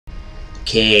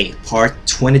Okay, part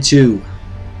 22.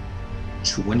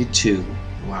 22.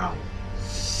 Wow.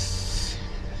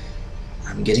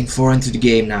 I'm getting far into the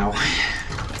game now.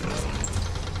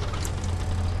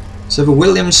 So the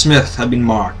William Smith had been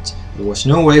marked. There was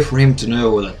no way for him to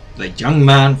know that the young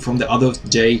man from the other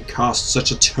day cast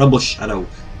such a terrible shadow.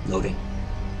 Loading.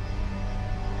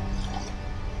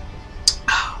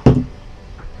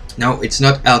 No, it's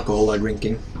not alcohol I'm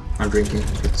drinking.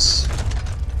 It's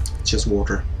just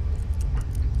water.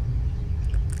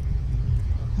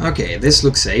 Okay, this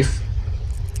looks safe.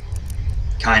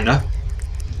 Kinda.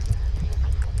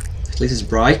 At least it's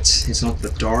bright. It's not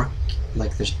that dark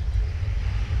like the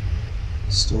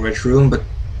storage room, but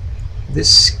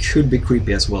this could be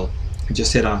creepy as well. I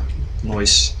just heard a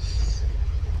noise.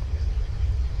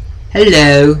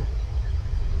 Hello!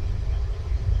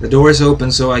 The door is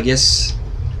open, so I guess...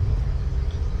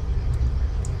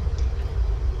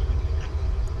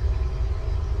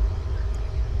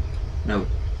 No.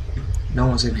 No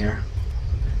one's in here.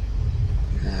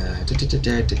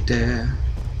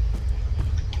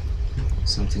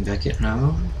 Something back here?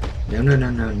 No. No.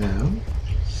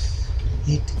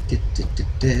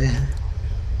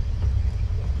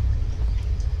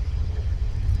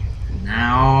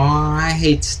 Now I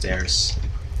hate stairs.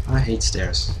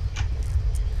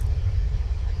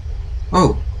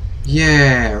 Oh,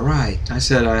 yeah, right. I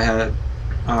said I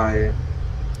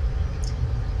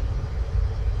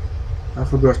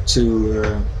forgot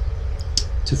to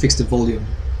fix the volume.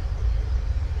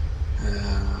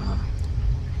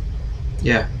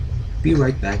 Yeah, be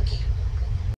right back.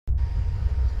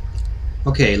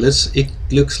 Okay, it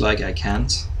looks like I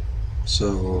can't,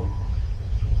 so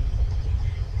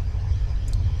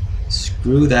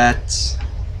screw that.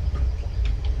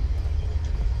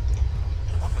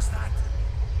 What was that?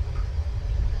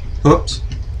 Oops,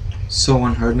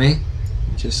 someone heard me.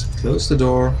 Just close the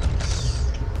door.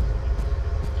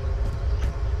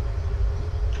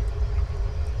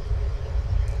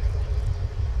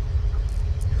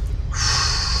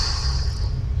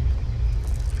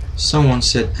 Someone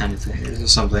said anything,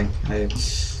 something.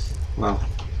 Wow.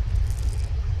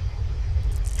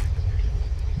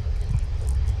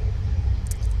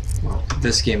 Well,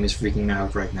 this game is freaking me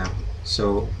out right now.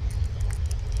 So,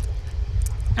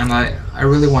 and I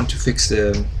really want to fix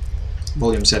the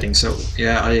volume setting. So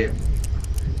yeah,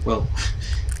 well,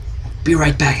 be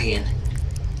right back again.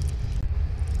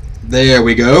 There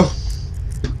we go.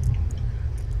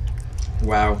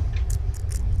 Wow.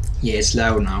 Yeah, it's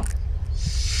loud now.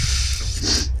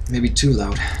 Maybe too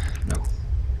loud. No,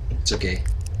 it's okay.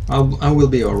 I will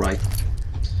be alright.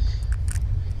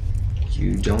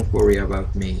 You don't worry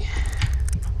about me.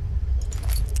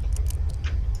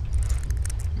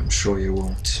 I'm sure you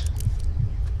won't.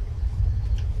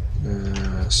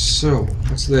 So,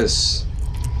 what's this?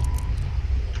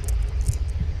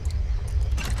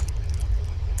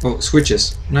 Oh,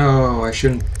 switches. No, I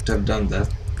shouldn't have done that.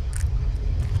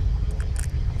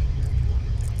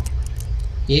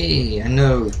 Yay, a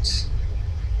note.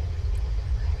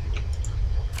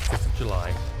 5th of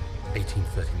July,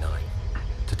 1839.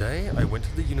 Today I went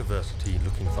to the university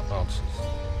looking for answers.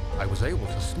 I was able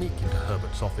to sneak into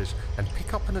Herbert's office and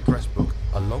pick up an address book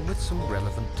along with some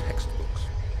relevant textbooks.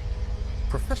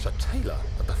 Professor Taylor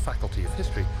at the Faculty of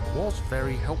History was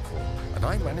very helpful, and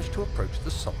I managed to approach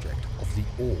the subject of the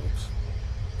orbs.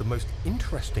 The most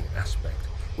interesting aspect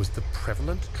was the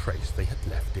prevalent trace they had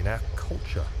left in our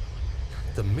culture.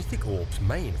 The mythic orbs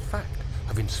may, in fact,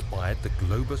 have inspired the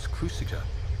globus cruciger,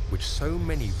 which so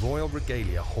many royal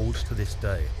regalia holds to this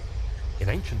day. In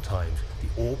ancient times,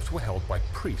 the orbs were held by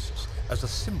priests as a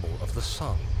symbol of the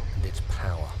sun and its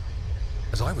power.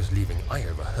 As I was leaving, I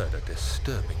overheard a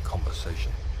disturbing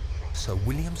conversation. Sir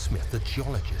William Smith, the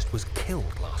geologist, was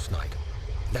killed last night.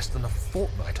 Less than a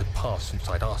fortnight had passed since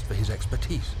I'd asked for his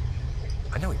expertise.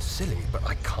 I know it's silly, but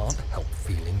I can't help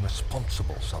feeling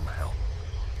responsible somehow.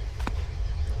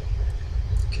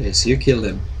 Okay, so you killed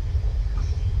him.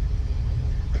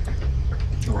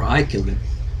 Or I killed him.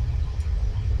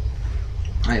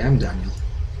 I am Daniel.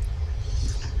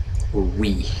 Or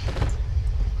we.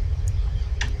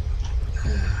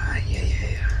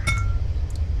 Yeah.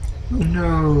 Oh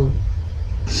no.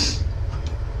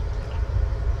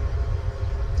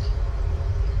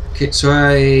 Okay, so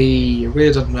I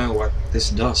really don't know what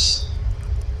this does.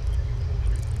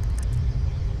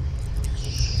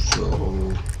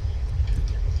 So...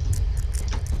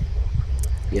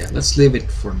 yeah, let's leave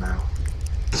it for now.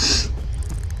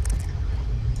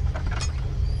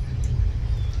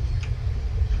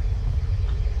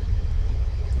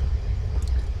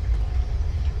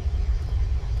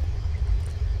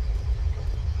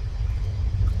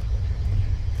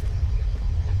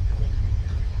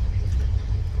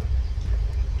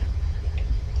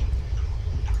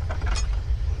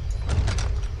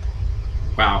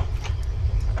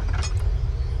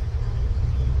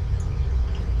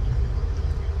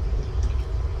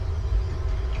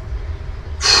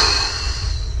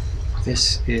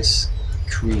 This is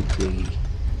creepy.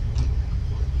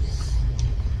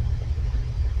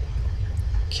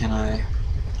 Can I?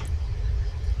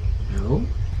 No.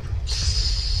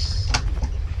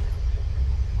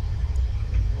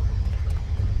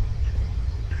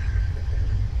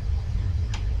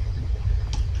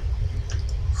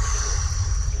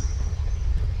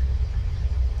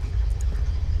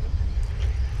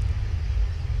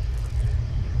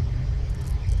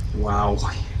 Wow,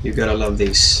 you gotta love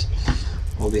these,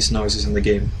 all these noises in the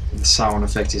game. The sound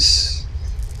effect is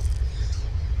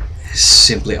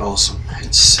simply awesome.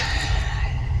 It's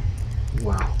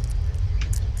wow.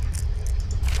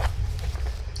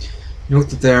 Note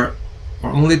that there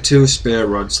are only 2 spare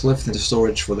rods left in the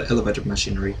storage for the elevator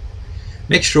machinery.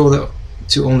 Make sure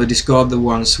to only discard the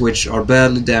ones which are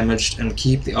badly damaged and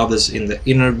keep the others in the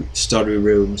inner study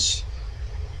rooms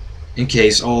in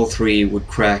case all 3 would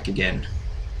crack again.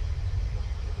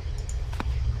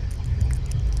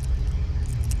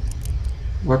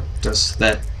 What does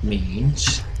that mean?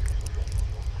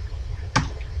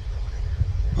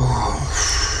 Oh.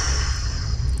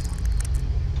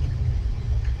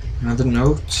 Another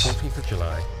note. 14th of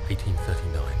July,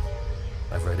 1839.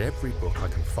 I've read every book I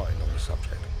can find on the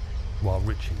subject. While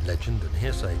rich in legend and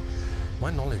hearsay,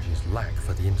 my knowledge is lack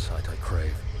for the insight I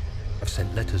crave. I've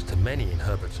sent letters to many in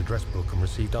Herbert's address book and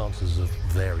received answers of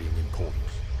varying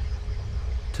importance.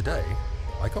 Today,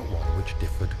 I got one which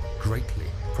differed greatly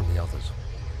from the others.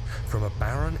 From a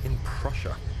baron in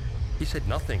Prussia. He said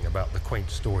nothing about the quaint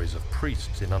stories of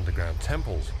priests in underground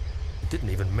temples. He didn't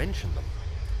even mention them.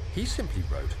 He simply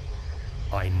wrote,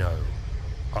 "I know.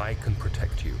 I can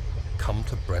protect you. Come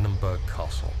to Brennenburg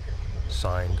Castle.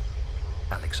 Signed,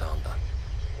 Alexander."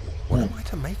 What am I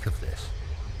to make of this?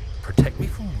 Protect me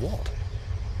from what?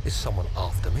 Is someone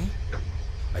after me?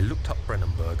 I looked up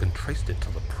Brennenburg and traced it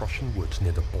to the Prussian woods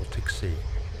near the Baltic Sea.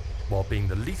 While being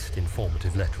the least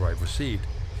informative letter I've received,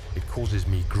 it causes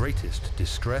me greatest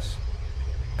distress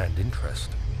and interest.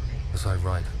 As I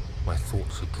write, my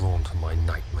thoughts are drawn to my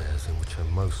nightmares in which a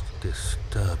most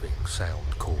disturbing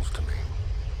sound calls to me.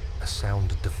 A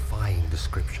sound defying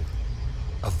description.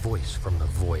 A voice from the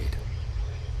void.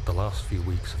 The last few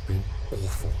weeks have been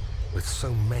awful, with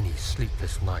so many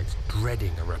sleepless nights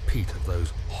dreading a repeat of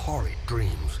those horrid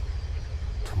dreams.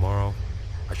 Tomorrow,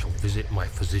 I shall visit my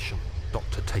physician,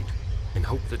 Dr. Tate, in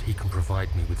hope that he can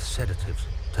provide me with sedatives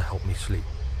to help me sleep.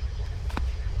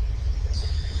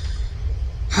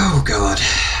 Oh God.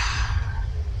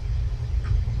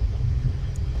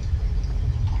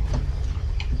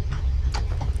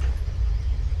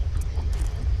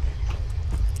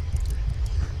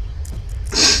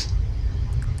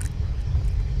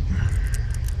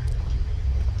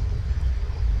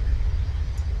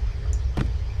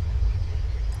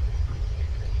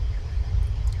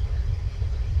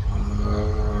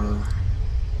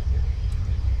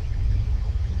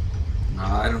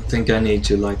 I don't think I need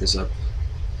to light this up.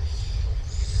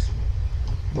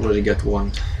 Already got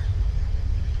one.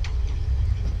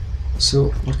 So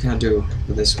what can I do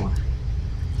with this one?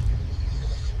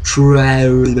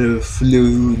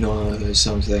 Tralaflune or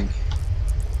something.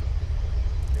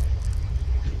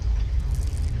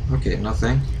 Okay,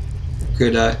 nothing.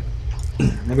 Could I?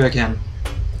 Maybe I can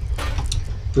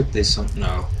put this on.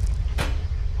 No.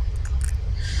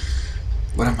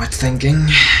 What am I thinking?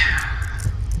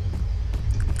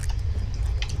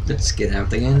 Let's get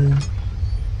out again.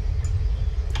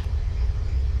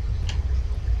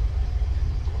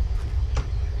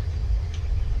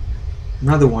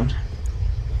 Another one.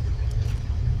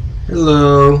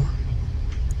 Hello.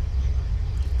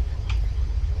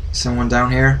 Someone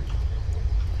down here?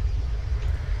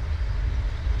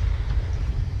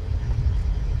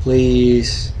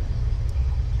 Please.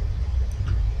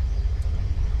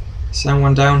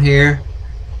 Someone down here?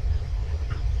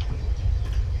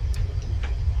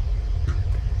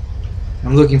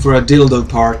 I'm looking for a dildo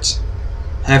part.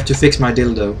 I have to fix my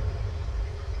dildo.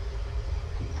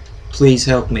 Please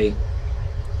help me.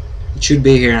 It should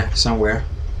be here somewhere,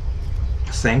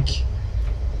 I think.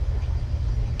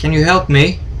 Can you help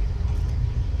me,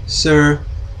 sir?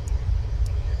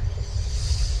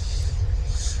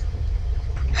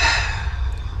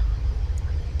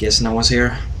 Guess no one's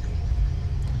here.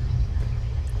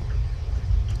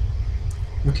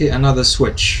 Okay, another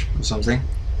switch or something.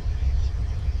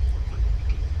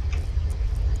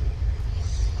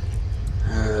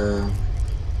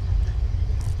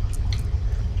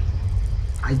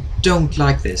 I don't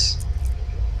like this.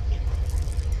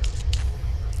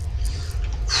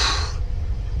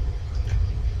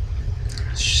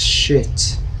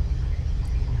 Shit.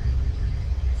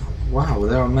 Wow,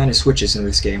 there are many switches in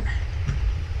this game.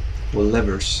 Or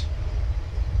levers.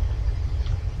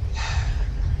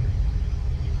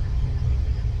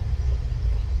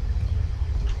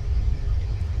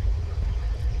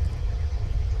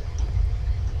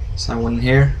 Someone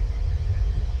here?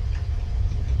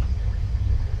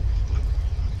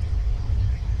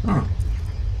 Oh.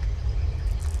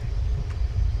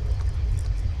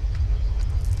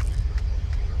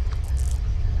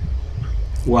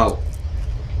 Wow.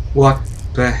 What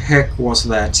the heck was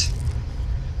that?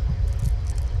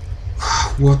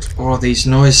 What are these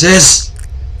noises?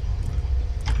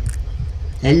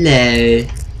 Hello.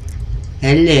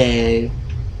 Hello.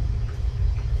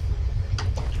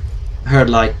 I heard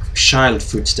like child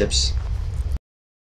footsteps.